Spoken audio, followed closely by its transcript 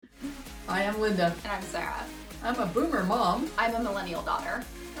I am Linda. And I'm Sarah. I'm a boomer mom. I'm a millennial daughter.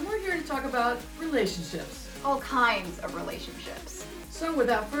 And we're here to talk about relationships. All kinds of relationships. So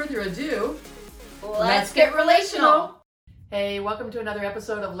without further ado, let's get relational. Hey, welcome to another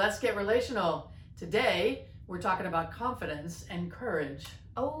episode of Let's Get Relational. Today, we're talking about confidence and courage.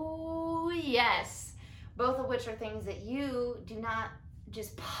 Oh, yes. Both of which are things that you do not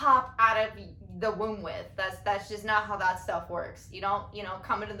just pop out of the womb with. That's just not how that stuff works. You don't,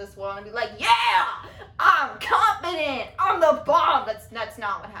 come into this world and be like, yeah, I'm confident, I'm the bomb. That's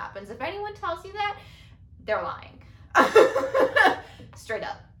not what happens. If anyone tells you that, they're lying. Straight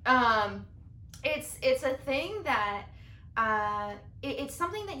up. It's a thing that it's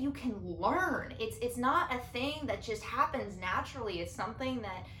something that you can learn. It's not a thing that just happens naturally. It's something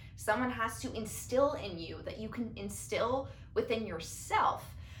that someone has to instill in you, that you can instill within yourself,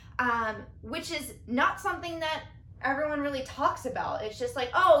 which is not something that everyone really talks about. It's just like,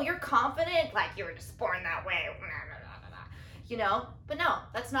 oh, you're confident, like you were just born that way, but no,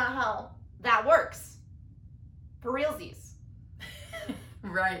 that's not how that works. For realsies.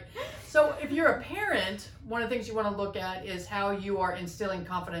 Right. So if you're a parent, one of the things you want to look at is how you are instilling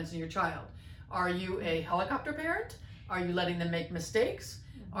confidence in your child. Are you a helicopter parent? Are you letting them make mistakes?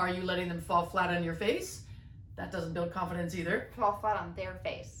 Are you letting them fall flat on your face? That doesn't build confidence either. Fall flat on their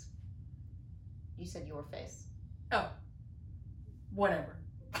face. You said your face. Oh, whatever.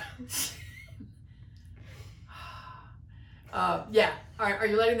 Yeah. Are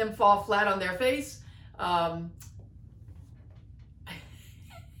you letting them fall flat on their face?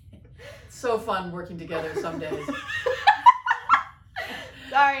 So fun working together some days.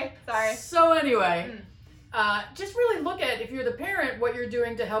 Sorry. So anyway, just really look at, if you're the parent, what you're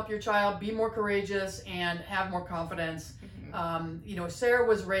doing to help your child be more courageous and have more confidence. Mm-hmm. Sarah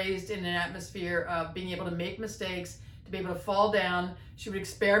was raised in an atmosphere of being able to make mistakes, to be able to fall down. She would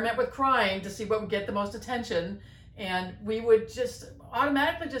experiment with crying to see what would get the most attention. And we would just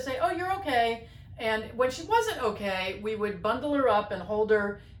automatically just say, oh, you're okay. And when she wasn't okay, we would bundle her up and hold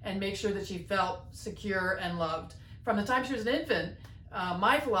her and make sure that she felt secure and loved. From the time she was an infant,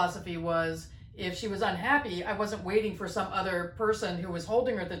 my philosophy was, if she was unhappy, I wasn't waiting for some other person who was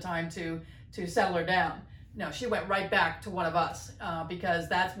holding her at the time to settle her down. No, she went right back to one of us because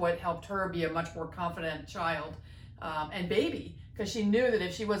that's what helped her be a much more confident child and baby, because she knew that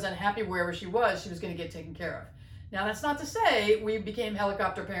if she was unhappy wherever she was going to get taken care of. Now, that's not to say we became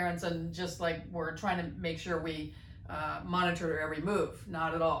helicopter parents and just like we're trying to make sure we monitor her every move.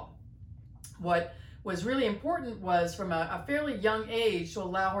 Not at all. What was really important was from a fairly young age to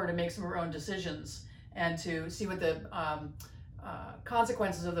allow her to make some of her own decisions and to see what the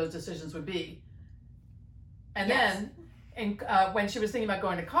consequences of those decisions would be. And yes. then when she was thinking about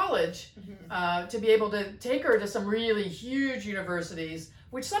going to college, mm-hmm. To be able to take her to some really huge universities,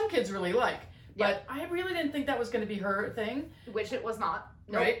 which some kids really like. But I really didn't think that was going to be her thing. Which it was not.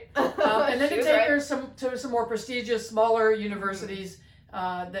 Nope. Right? And then to take her to some more prestigious, smaller universities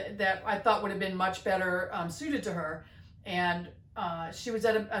that I thought would have been much better suited to her. And she was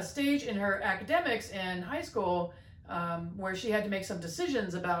at a stage in her academics in high school where she had to make some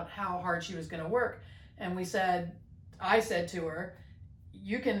decisions about how hard she was going to work. And I said to her,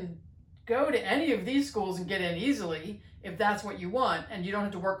 you can go to any of these schools and get in easily if that's what you want, and you don't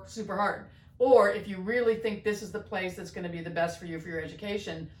have to work super hard. Or if you really think this is the place that's going to be the best for you for your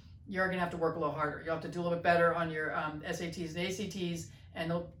education, you're going to have to work a little harder. You'll have to do a little bit better on your SATs and ACTs, and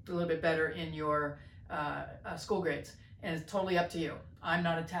do a little bit better in your school grades. And it's totally up to you. I'm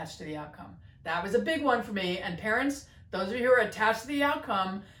not attached to the outcome. That was a big one for me. And parents, those of you who are attached to the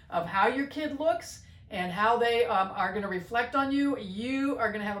outcome of how your kid looks and how they are going to reflect on you, you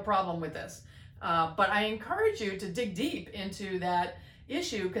are going to have a problem with this. But I encourage you to dig deep into that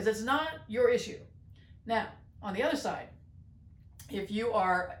issue because it's not your issue. Now, on the other side, if you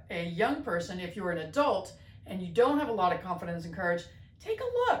are a young person, if you're an adult and you don't have a lot of confidence and courage, take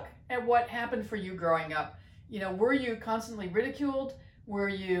a look at what happened for you growing up. Were you constantly ridiculed? Were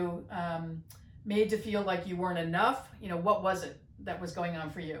you made to feel like you weren't enough? What was it that was going on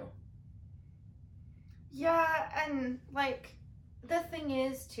for you? Yeah, and the thing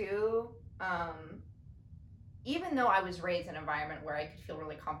is too, even though I was raised in an environment where I could feel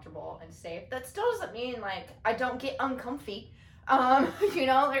really comfortable and safe, that still doesn't mean I don't get uncomfy.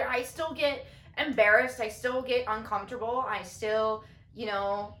 I still get embarrassed. I still get uncomfortable. I still,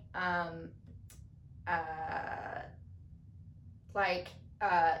 I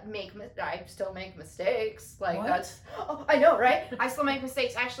still make mistakes. What? That's, oh, I know, right? I still make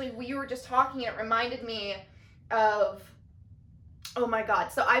mistakes. Actually, we were just talking, it reminded me of, oh my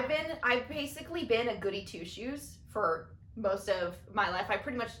God. So I've basically been a goody two shoes for most of my life. I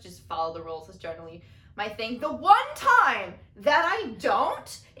pretty much just follow the rules is generally my thing. The one time that I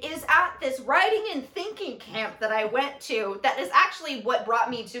don't is at this writing and thinking camp that I went to. That is actually what brought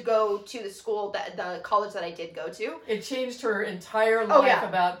me to go to the school, the college that I did go to. It changed her entire life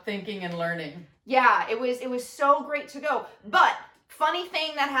about thinking and learning. Yeah, it was so great to go. But funny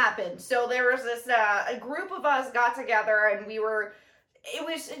thing that happened. So there was this a group of us got together, and it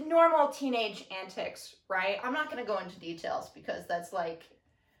was normal teenage antics, right? I'm not gonna go into details because that's like,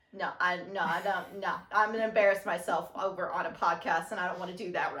 I don't. I'm gonna embarrass myself over on a podcast, and I don't want to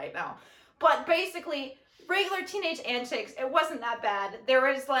do that right now. But basically, regular teenage antics. It wasn't that bad. There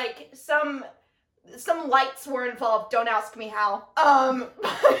was like some lights were involved. Don't ask me how.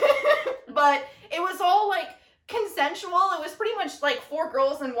 But it was all like consensual. It was pretty much like 4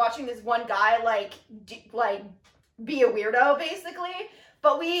 girls and watching this one guy like be a weirdo basically.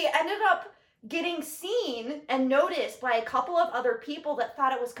 But we ended up getting seen and noticed by a couple of other people that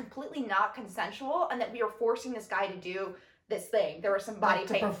thought it was completely not consensual and that we were forcing this guy to do this thing. There was some body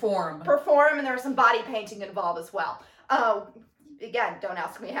painting. Perform, and there was some body painting involved as well. Again, don't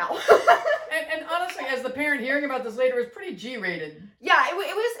ask me how. and honestly, as the parent hearing about this later, it was pretty G-rated. Yeah, it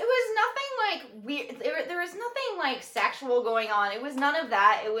was nothing like weird. There was nothing like sexual going on. It was none of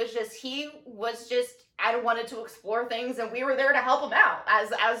that. It was just I wanted to explore things, and we were there to help him out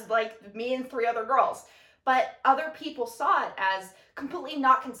as like me and 3 other girls. But other people saw it as completely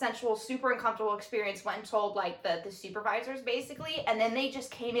not consensual, super uncomfortable experience. Went and told like the supervisors basically, and then they just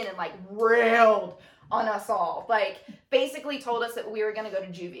came in and like railed on us all. Like basically told us that we were gonna go to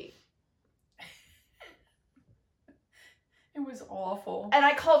juvie. It was awful. And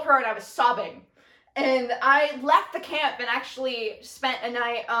I called her and I was sobbing. And I left the camp and actually spent a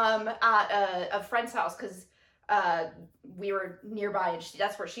night at a friend's house because we were nearby and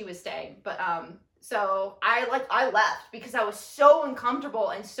that's where she was staying. But so I left because I was so uncomfortable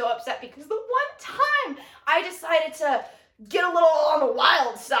and so upset because the one time I decided to get a little on the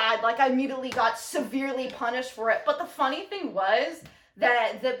wild side, like I immediately got severely punished for it. But the funny thing was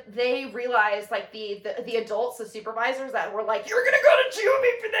that they realized, like the adults, the supervisors that were like, "You're gonna go to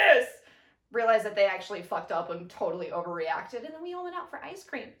juvie for this," realized that they actually fucked up and totally overreacted, and then we all went out for ice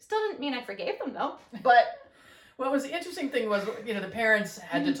cream. Still didn't mean I forgave them though. But what was the interesting thing was, the parents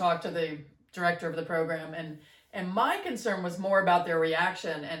had to talk to the director of the program, and my concern was more about their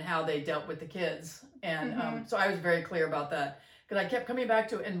reaction and how they dealt with the kids, and so I was very clear about that because I kept coming back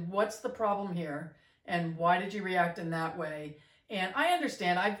to, and what's the problem here, and why did you react in that way? And I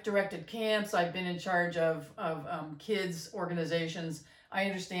understand. I've directed camps. I've been in charge of kids organizations. I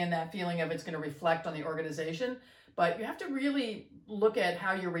understand that feeling of it's going to reflect on the organization, but you have to really look at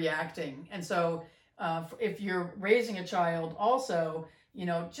how you're reacting. And so if you're raising a child also,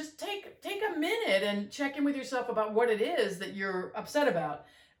 just take a minute and check in with yourself about what it is that you're upset about.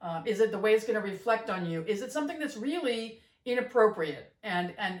 Is it the way it's going to reflect on you? Is it something that's really inappropriate?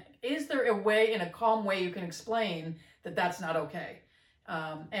 And is there a way, in a calm way, you can explain that that's not okay?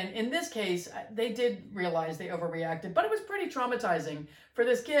 And in this case, they did realize they overreacted, but it was pretty traumatizing for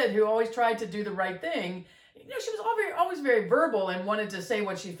this kid who always tried to do the right thing. She was always very verbal and wanted to say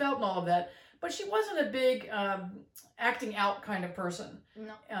what she felt and all of that, but she wasn't a big acting out kind of person.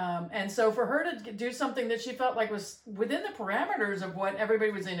 No. And so for her to do something that she felt like was within the parameters of what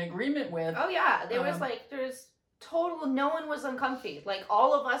everybody was in agreement with. Oh yeah, there's total, no one was uncomfy. Like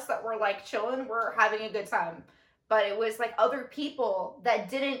all of us that were like chilling were having a good time. But it was like other people that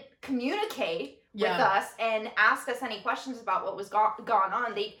didn't communicate with us and ask us any questions about what was going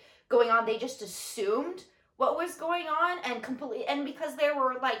on. They just assumed what was going on and because they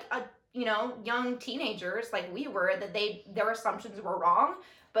were like young teenagers like we were, that their assumptions were wrong.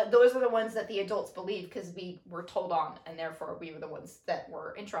 But those are the ones that the adults believed because we were told on, and therefore we were the ones that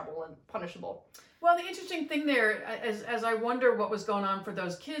were in trouble and punishable. Well, the interesting thing there, as I wonder what was going on for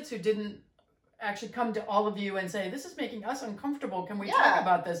those kids who didn't actually come to all of you and say, "This is making us uncomfortable. Can we talk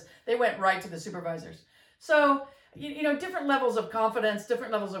about this?" They went right to the supervisors. So, different levels of confidence,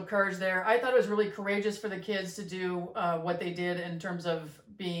 different levels of courage there. I thought it was really courageous for the kids to do what they did in terms of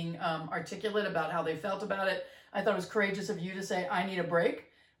being articulate about how they felt about it. I thought it was courageous of you to say, "I need a break.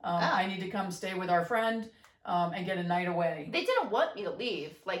 I need to come stay with our friend and get a night away." They didn't want me to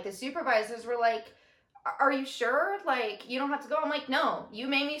leave. Like the supervisors were like, "Are you sure? Like, you don't have to go?" I'm like, "No, you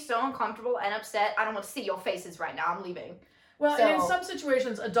made me so uncomfortable and upset. I don't want to see your faces right now. I'm leaving." Well, and in some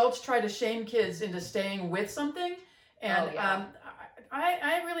situations, adults try to shame kids into staying with something. And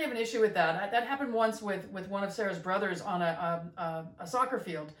I really have an issue with that. That happened once with one of Sarah's brothers on a soccer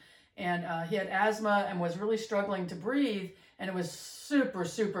field. And he had asthma and was really struggling to breathe. And it was super,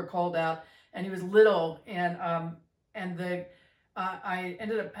 super cold out. And he was little. And I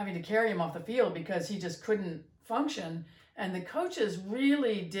ended up having to carry him off the field because he just couldn't function. And the coaches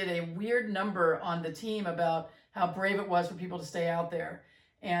really did a weird number on the team about how brave it was for people to stay out there.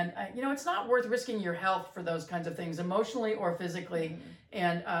 And, it's not worth risking your health for those kinds of things, emotionally or physically.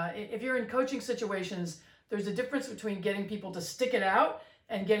 And if you're in coaching situations, there's a difference between getting people to stick it out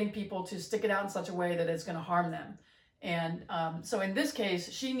and getting people to stick it out in such a way that it's going to harm them. And so in this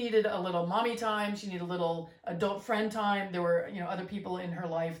case, she needed a little mommy time. She needed a little adult friend time. There were, other people in her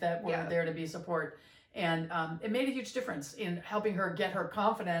life that were there to be support. And it made a huge difference in helping her get her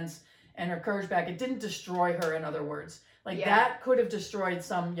confidence and her courage back. It didn't destroy her, in other words. That could have destroyed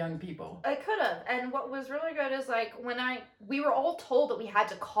some young people. It could have. And what was really good is we were all told that we had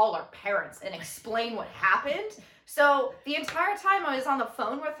to call our parents and explain what happened. So the entire time I was on the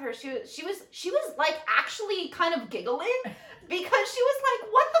phone with her, she was like actually kind of giggling because she was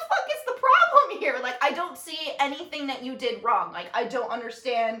like, what the fuck is the problem here? Like, I don't see anything that you did wrong. Like, I don't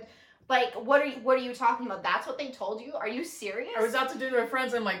understand. Like, what are you talking about? That's what they told you? Are you serious? I was out to dinner with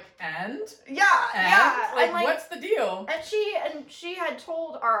friends. I'm like, and? Yeah. Like, what's the deal? And she had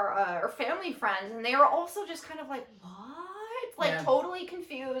told our family friends, and they were also just kind of like, what? Like, totally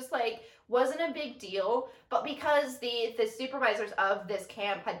confused. Like, wasn't a big deal. But because the supervisors of this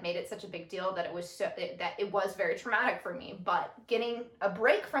camp had made it such a big deal that it was very traumatic for me. But getting a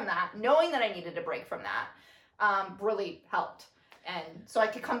break from that, knowing that I needed a break from that, really helped. And so I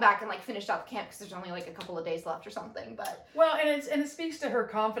could come back and finish out the camp because there's only a couple of days left or something. But and it speaks to her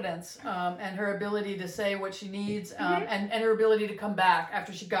confidence and her ability to say what she needs and her ability to come back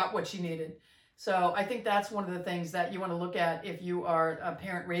after she got what she needed. So I think that's one of the things that you want to look at if you are a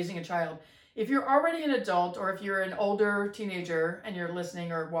parent raising a child. If you're already an adult or if you're an older teenager and you're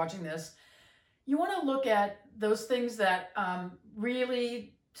listening or watching this, you want to look at those things that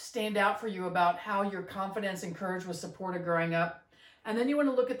really stand out for you about how your confidence and courage was supported growing up. And then you want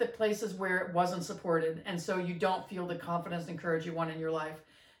to look at the places where it wasn't supported. And so you don't feel the confidence and courage you want in your life.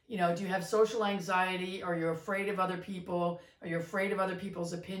 Do you have social anxiety? Or you're afraid of other people? Or you're afraid of other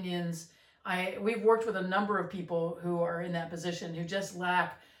people's opinions? We've worked with a number of people who are in that position who just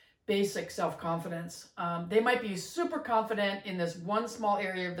lack basic self-confidence. They might be super confident in this one small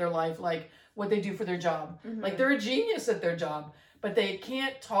area of their life, like what they do for their job. Mm-hmm. Like they're a genius at their job, but they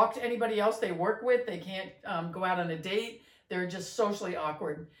can't talk to anybody else they work with. They can't go out on a date. They're just socially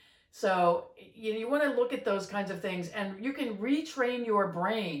awkward. So you want to look at those kinds of things, and you can retrain your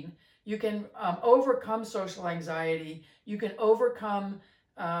brain. You can overcome social anxiety. You can overcome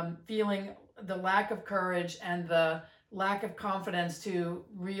feeling the lack of courage and the lack of confidence to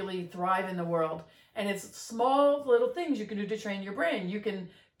really thrive in the world. And it's small little things you can do to train your brain. You can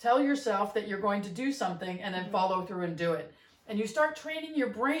tell yourself that you're going to do something and then follow through and do it. And you start training your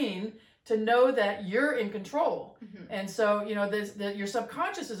brain to know that you're in control. Mm-hmm. And so, your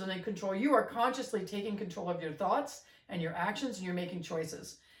subconscious isn't in control. You are consciously taking control of your thoughts and your actions, and you're making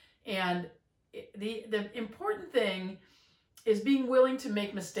choices. And the important thing is being willing to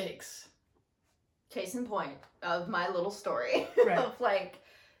make mistakes. Case in point of my little story. Right. Of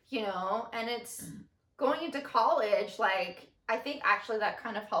and it's going into college, I think actually that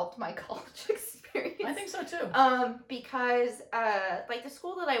kind of helped my college experience. I think so too. Because the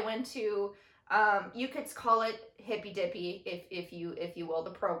school that I went to, you could call it hippy dippy if you will,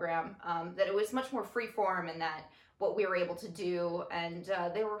 the program. That it was much more free form and that what we were able to do, and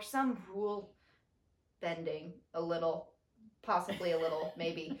there were some rule bending a little, possibly a little,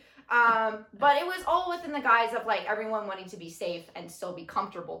 maybe. But it was all within the guise of everyone wanting to be safe and still be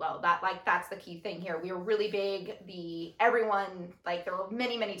comfortable though. That's the key thing here. We were really big. Everyone, there were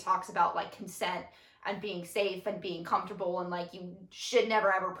many talks about consent and being safe and being comfortable and you should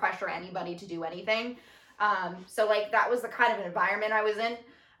never ever pressure anybody to do anything. So that was the kind of environment I was in.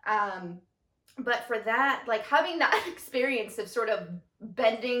 But for that, having that experience of sort of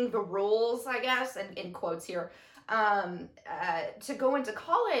bending the rules, I guess, and in quotes here, to go into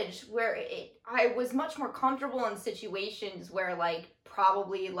college where I was much more comfortable in situations where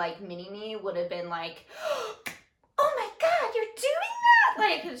probably mini-me would have been oh my God, you're doing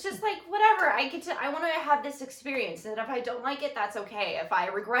that! It's just whatever, I want to have this experience, and if I don't like it, that's okay. If I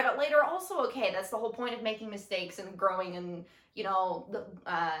regret it later, also okay. That's the whole point of making mistakes and growing and,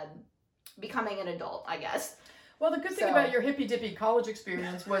 becoming an adult, I guess. Well, the good thing about your hippy-dippy college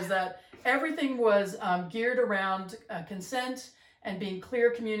experience was that everything was geared around consent and being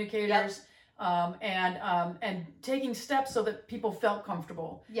clear communicators. Yep. And taking steps so that people felt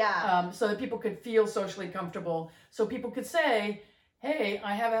comfortable. Yeah. So that people could feel socially comfortable. So people could say, hey,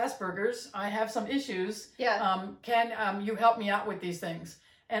 I have Asperger's. I have some issues. Yeah. Can you help me out with these things?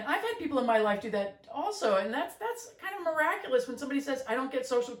 And I've had people in my life do that also. And that's kind of miraculous when somebody says, I don't get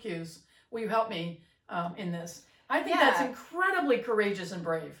social cues. Will you help me in this? I think that's incredibly courageous and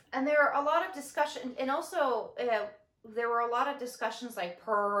brave. And there are a lot of discussion, and also there were a lot of discussions like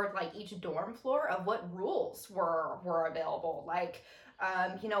per like each dorm floor of what rules were available. Like,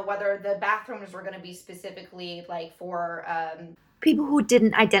 you know, whether the bathrooms were going to be specifically like for people who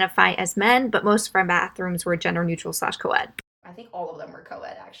didn't identify as men, but most of our bathrooms were gender neutral / co-ed. I think all of them were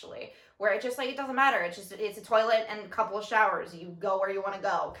co-ed actually, where it just like, it doesn't matter. It's a toilet and a couple of showers. You go where you want to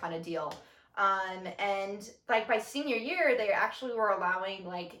go kind of deal. And like by senior year, they actually were allowing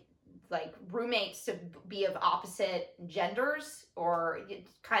like roommates to be of opposite genders or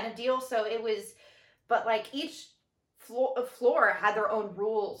kind of deal. So it was, but like each floor had their own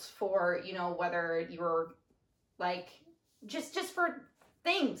rules for, you know, whether you were like, just for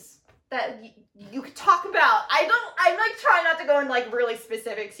things that you could talk about. I'm like trying not to go in like really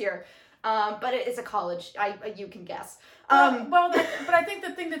specifics here. But it's a college. You can guess. But I think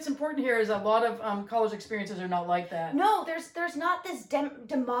the thing that's important here is a lot of college experiences are not like that. No, there's not this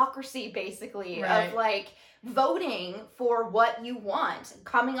democracy basically of like voting for what you want,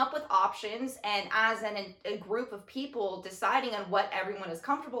 coming up with options, and as a group of people deciding on what everyone is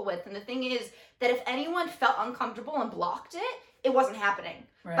comfortable with. And the thing is that if anyone felt uncomfortable and blocked it, it wasn't happening.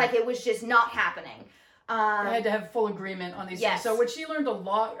 Right. Like it was just not happening. I had to have full agreement on these things. So what she learned a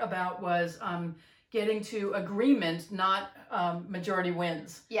lot about was getting to agreement, not majority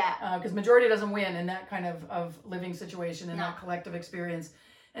wins. Yeah. Because majority doesn't win in that kind of living situation and that collective experience.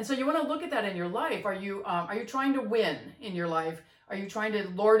 And so you want to look at that in your life. Are you trying to win in your life? Are you trying to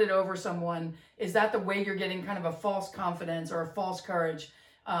lord it over someone? Is that the way you're getting kind of a false confidence or a false courage?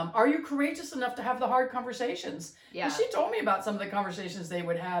 Are you courageous enough to have the hard conversations? Yeah. She told me about some of the conversations they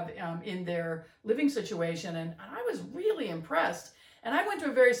would have in their living situation, and I was really impressed. And I went to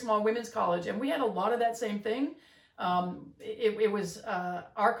a very small women's college, and we had a lot of that same thing. It was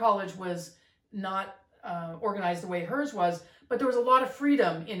our college was not organized the way hers was, but there was a lot of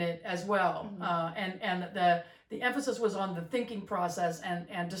freedom in it as well. Mm-hmm. And the emphasis was on the thinking process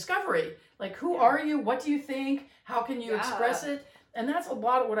and discovery. Like, who are you? What do you think? How can you express it? And that's a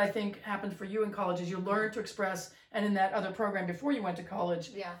lot of what I think happened for you in college is you learn to express, and in that other program before you went to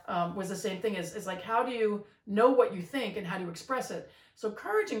college was the same thing. Is like, how do you know what you think and how do you express it? So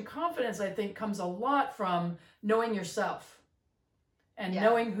courage and confidence, I think, comes a lot from knowing yourself and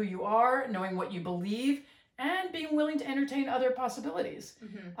knowing who you are, knowing what you believe, and being willing to entertain other possibilities.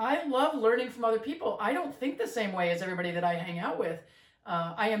 Mm-hmm. I love learning from other people. I don't think the same way as everybody that I hang out with.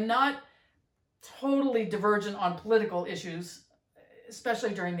 I am not totally divergent on political issues,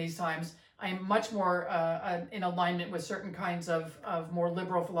 especially during these times. I am much more in alignment with certain kinds of more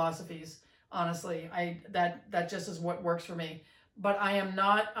liberal philosophies. Honestly, that just is what works for me. But I am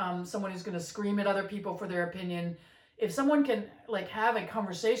not someone who's going to scream at other people for their opinion. If someone can like have a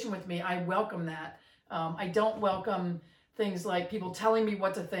conversation with me, I welcome that. I don't welcome things like people telling me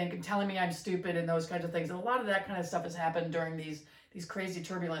what to think and telling me I'm stupid and those kinds of things. And a lot of that kind of stuff has happened during these crazy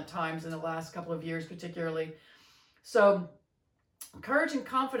turbulent times in the last couple of years, particularly. So courage and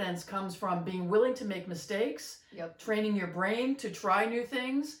confidence comes from being willing to make mistakes, training your brain to try new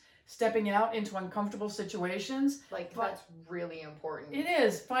things, stepping out into uncomfortable situations. That's really important. It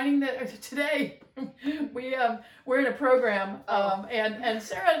is. Finding that today we're in a program and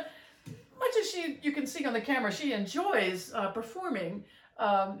Sarah, much as you can see on the camera, she enjoys performing.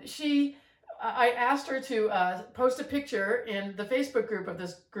 I asked her to post a picture in the Facebook group of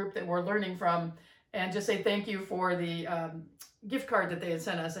this group that we're learning from and just say thank you for the gift card that they had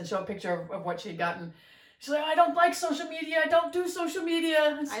sent us and show a picture of what she had gotten. She's like, I don't like social media. I don't do social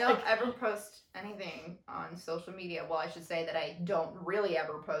media. I don't ever post anything on social media. Well, I should say that I don't really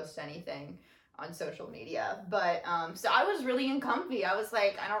ever post anything on social media. But so I was really uncomfy. I was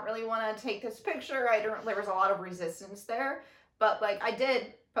like, I don't really want to take this picture. There was a lot of resistance there. But like I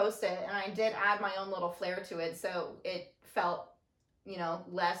did post it and I did add my own little flair to it. So it felt,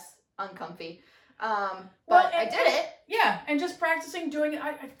 less uncomfy. But I did it. Yeah, and just practicing doing it.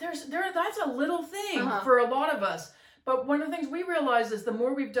 That's a little thing for a lot of us. But one of the things we realize is the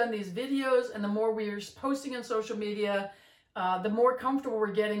more we've done these videos and the more we're posting on social media, the more comfortable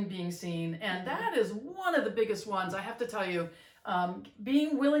we're getting being seen. And that is one of the biggest ones, I have to tell you.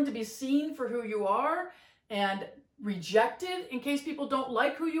 Being willing to be seen for who you are and rejected in case people don't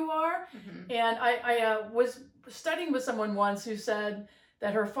like who you are. Mm-hmm. And I was studying with someone once who said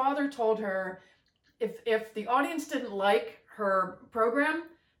that her father told her, if the audience didn't like her program,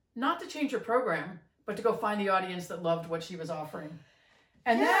 not to change her program, but to go find the audience that loved what she was offering.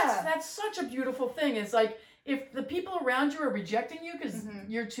 And that's such a beautiful thing. It's like, if the people around you are rejecting you because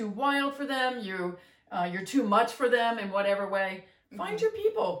you're too wild for them, you're too much for them in whatever way, find your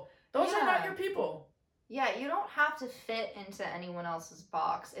people. Those are not your people. Yeah, you don't have to fit into anyone else's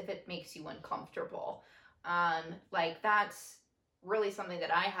box if it makes you uncomfortable. Like that's really something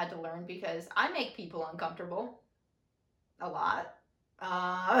that I had to learn because I make people uncomfortable a lot.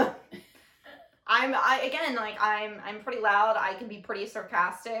 I'm pretty loud. I can be pretty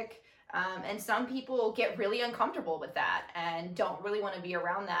sarcastic. And some people get really uncomfortable with that and don't really want to be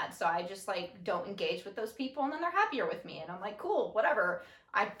around that. So I just like don't engage with those people, and then they're happier with me. And I'm like, cool, whatever.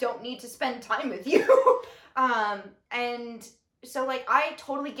 I don't need to spend time with you. And so like I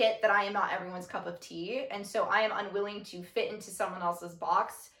totally get that I am not everyone's cup of tea. And so I am unwilling to fit into someone else's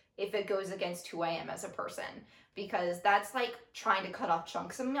box if it goes against who I am as a person. Because that's like trying to cut off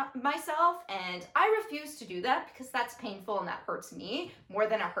chunks of myself, and I refuse to do that because that's painful and that hurts me more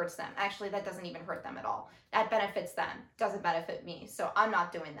than it hurts them. Actually, that doesn't even hurt them at all. That benefits them, doesn't benefit me, so I'm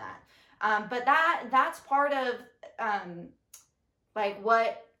not doing that. But that's part of like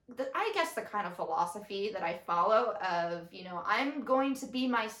what I guess the kind of philosophy that I follow of, you know, I'm going to be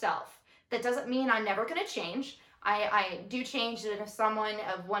myself. That doesn't mean I'm never going to change. I do change it if someone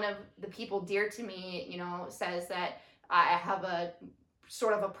of one of the people dear to me, you know, says that I have a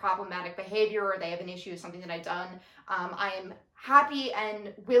sort of a problematic behavior or they have an issue with something that I've done. I am happy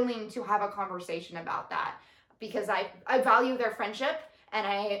and willing to have a conversation about that because I value their friendship and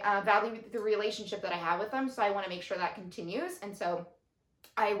I value the relationship that I have with them. So I want to make sure that continues. And so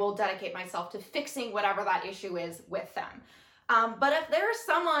I will dedicate myself to fixing whatever that issue is with them. But if there's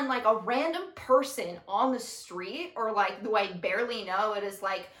someone like a random person on the street or like who I barely know, it is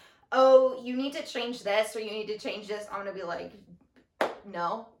like, oh, you need to change this or you need to change this. I'm going to be like,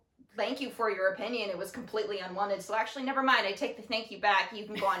 no, thank you for your opinion. It was completely unwanted. So actually, never mind. I take the thank you back. You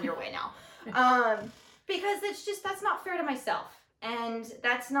can go on your way now. Because it's just, that's not fair to myself. And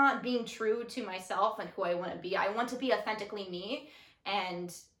that's not being true to myself and who I want to be. I want to be authentically me.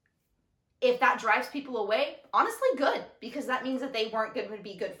 And if that drives people away, honestly, good, because that means that they weren't going to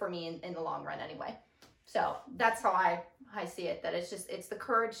be good for me in the long run anyway. So that's how I see it, that it's the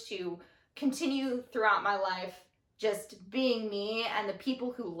courage to continue throughout my life just being me, and the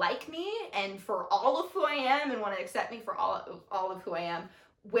people who like me and for all of who I am and want to accept me for all of who I am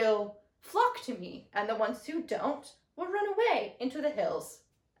will flock to me, and the ones who don't will run away into the hills,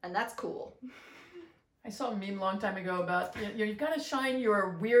 and that's cool. I saw a meme a long time ago about, you've got to shine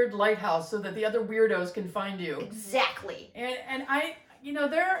your weird lighthouse so that the other weirdos can find you. Exactly. And I, you know,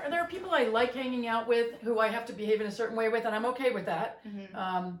 there are people I like hanging out with who I have to behave in a certain way with, and I'm okay with that.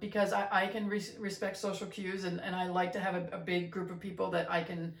 Because I can respect social cues, and I like to have a big group of people that I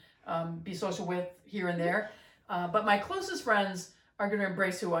can be social with here and there. But my closest friends are going to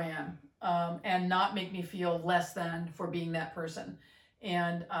embrace who I am and not make me feel less than for being that person.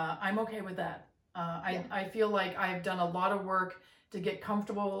 And I'm okay with that. I feel like I've done a lot of work to get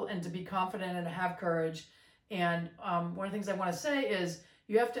comfortable and to be confident and to have courage. And one of the things I want to say is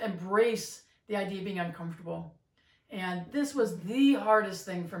you have to embrace the idea of being uncomfortable. And this was the hardest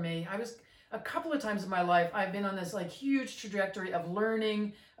thing for me. I was a couple of times in my life, I've been on this like huge trajectory of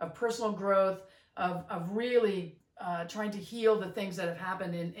learning, of personal growth, of really trying to heal the things that have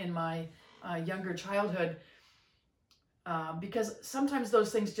happened in my younger childhood. Because sometimes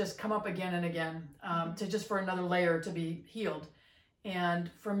those things just come up again and again, to just for another layer to be healed. And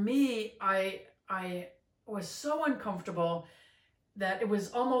for me, I was so uncomfortable that it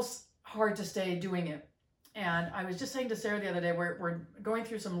was almost hard to stay doing it. And I was just saying to Sarah the other day, we're going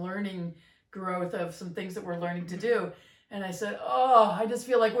through some learning growth of some things that we're learning to do. And I said, oh, I just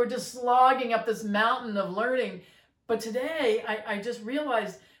feel like we're just slogging up this mountain of learning. But today I just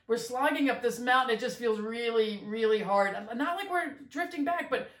realized we're slogging up this mountain. It just feels really, really hard. Not like we're drifting back,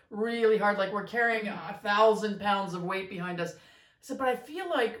 but really hard, like we're carrying 1,000 pounds of weight behind us. So, but I feel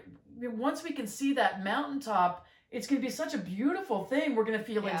like once we can see that mountaintop, it's going to be such a beautiful thing. We're going to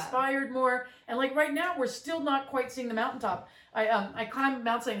feel inspired more. And like right now, we're still not quite seeing the mountaintop. I climbed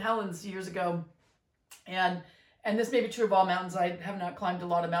Mount St. Helens years ago, and this may be true of all mountains. I have not climbed a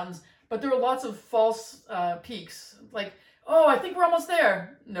lot of mountains, but there are lots of false peaks. Like, oh, I think we're almost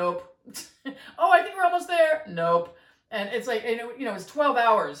there. Nope. Oh, I think we're almost there. Nope. And it's like, it's 12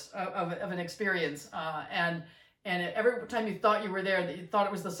 hours of an experience. And every time you thought you were there, that you thought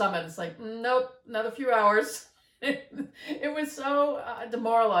it was the summit, it's like, nope, another few hours. It was so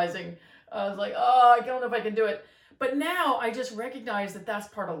demoralizing. I was like, oh, I don't know if I can do it. But now I just recognize that that's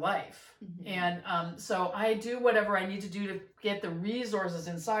part of life. And so I do whatever I need to do to get the resources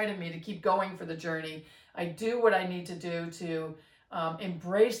inside of me to keep going for the journey. I do what I need to do to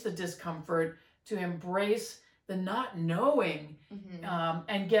embrace the discomfort, to embrace the not knowing, Mm-hmm.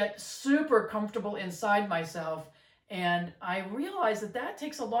 and get super comfortable inside myself. And I realized that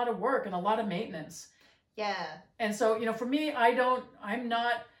takes a lot of work and a lot of maintenance. Yeah. And so, for me, I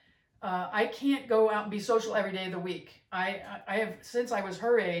can't go out and be social every day of the week. I have, since I was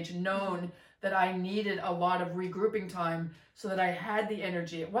her age, known that I needed a lot of regrouping time so that I had the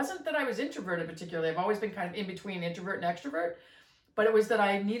energy. It wasn't that I was introverted particularly. I've always been kind of in between introvert and extrovert, but it was that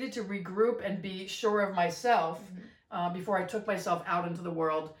I needed to regroup and be sure of myself before I took myself out into the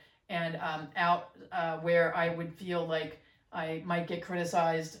world and out where I would feel like I might get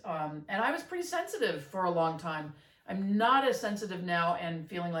criticized. And I was pretty sensitive for a long time. I'm not as sensitive now and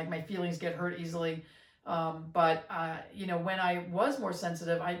feeling like my feelings get hurt easily. But when I was more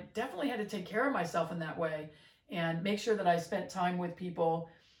sensitive, I definitely had to take care of myself in that way and make sure that I spent time with people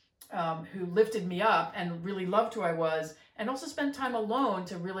who lifted me up and really loved who I was, and also spent time alone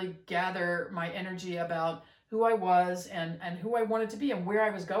to really gather my energy about who I was and who I wanted to be and where I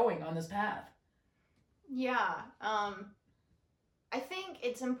was going on this path. Yeah. I think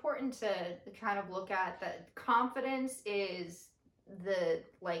it's important to kind of look at that confidence is the,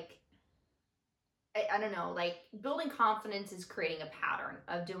 like, I don't know, like, building confidence is creating a pattern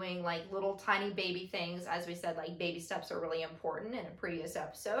of doing like little tiny baby things. As we said, like, baby steps are really important in a previous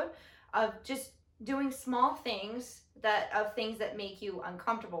episode, of just doing small things of things that make you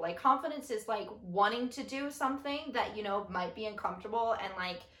uncomfortable. Like, confidence is like wanting to do something that, might be uncomfortable,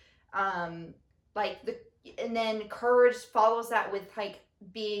 and and then courage follows that with like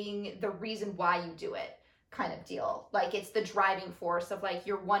being the reason why you do it, kind of deal. Like, it's the driving force of like,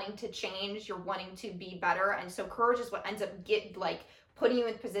 you're wanting to change, you're wanting to be better. And so courage is what ends up putting you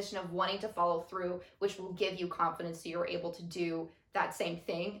in the position of wanting to follow through, which will give you confidence so you're able to do that same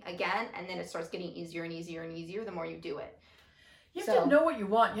thing again. And then it starts getting easier and easier and easier the more you do it. You have to know what you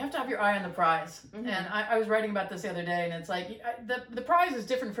want. You have to have your eye on the prize. Mm-hmm. And I was writing about this the other day, and it's like the prize is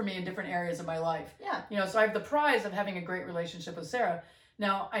different for me in different areas of my life. Yeah. So I have the prize of having a great relationship with Sarah.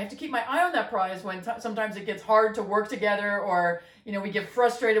 Now, I have to keep my eye on that prize when sometimes it gets hard to work together, or, we get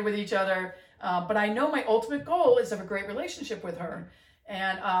frustrated with each other. But I know my ultimate goal is to have a great relationship with her.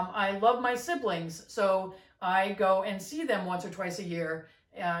 And I love my siblings. So I go and see them once or twice a year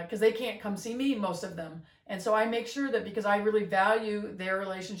because they can't come see me, most of them. And so I make sure that, because I really value their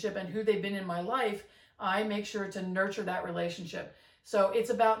relationship and who they've been in my life, I make sure to nurture that relationship. So it's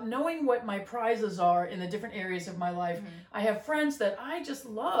about knowing what my prizes are in the different areas of my life. Mm-hmm. I have friends that I just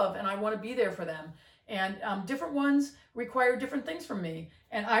love and I want to be there for them. And different ones require different things from me.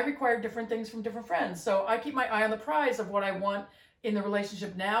 And I require different things from different friends. So I keep my eye on the prize of what I want in the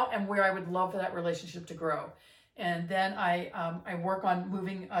relationship now and where I would love for that relationship to grow. And then I work on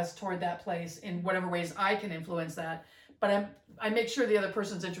moving us toward that place in whatever ways I can influence that. But I make sure the other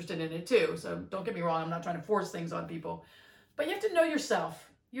person's interested in it too. So don't get me wrong, I'm not trying to force things on people. But you have to know yourself.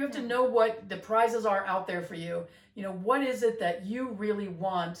 You have to know what the prizes are out there for you. What is it that you really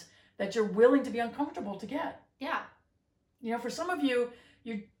want that you're willing to be uncomfortable to get? Yeah. For some of you,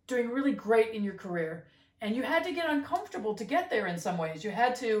 you're doing really great in your career, and you had to get uncomfortable to get there in some ways. You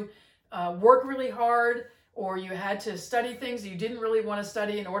had to work really hard, or you had to study things that you didn't really want to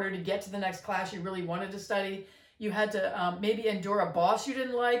study in order to get to the next class you really wanted to study. You had to maybe endure a boss you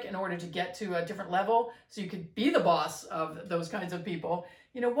didn't like in order to get to a different level so you could be the boss of those kinds of people.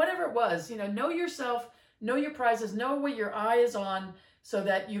 Whatever it was, know yourself, know your prizes, know what your eye is on, so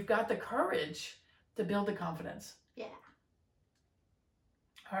that you've got the courage to build the confidence. Yeah.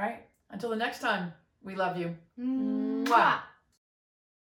 All right. Until the next time, we love you. Mwah.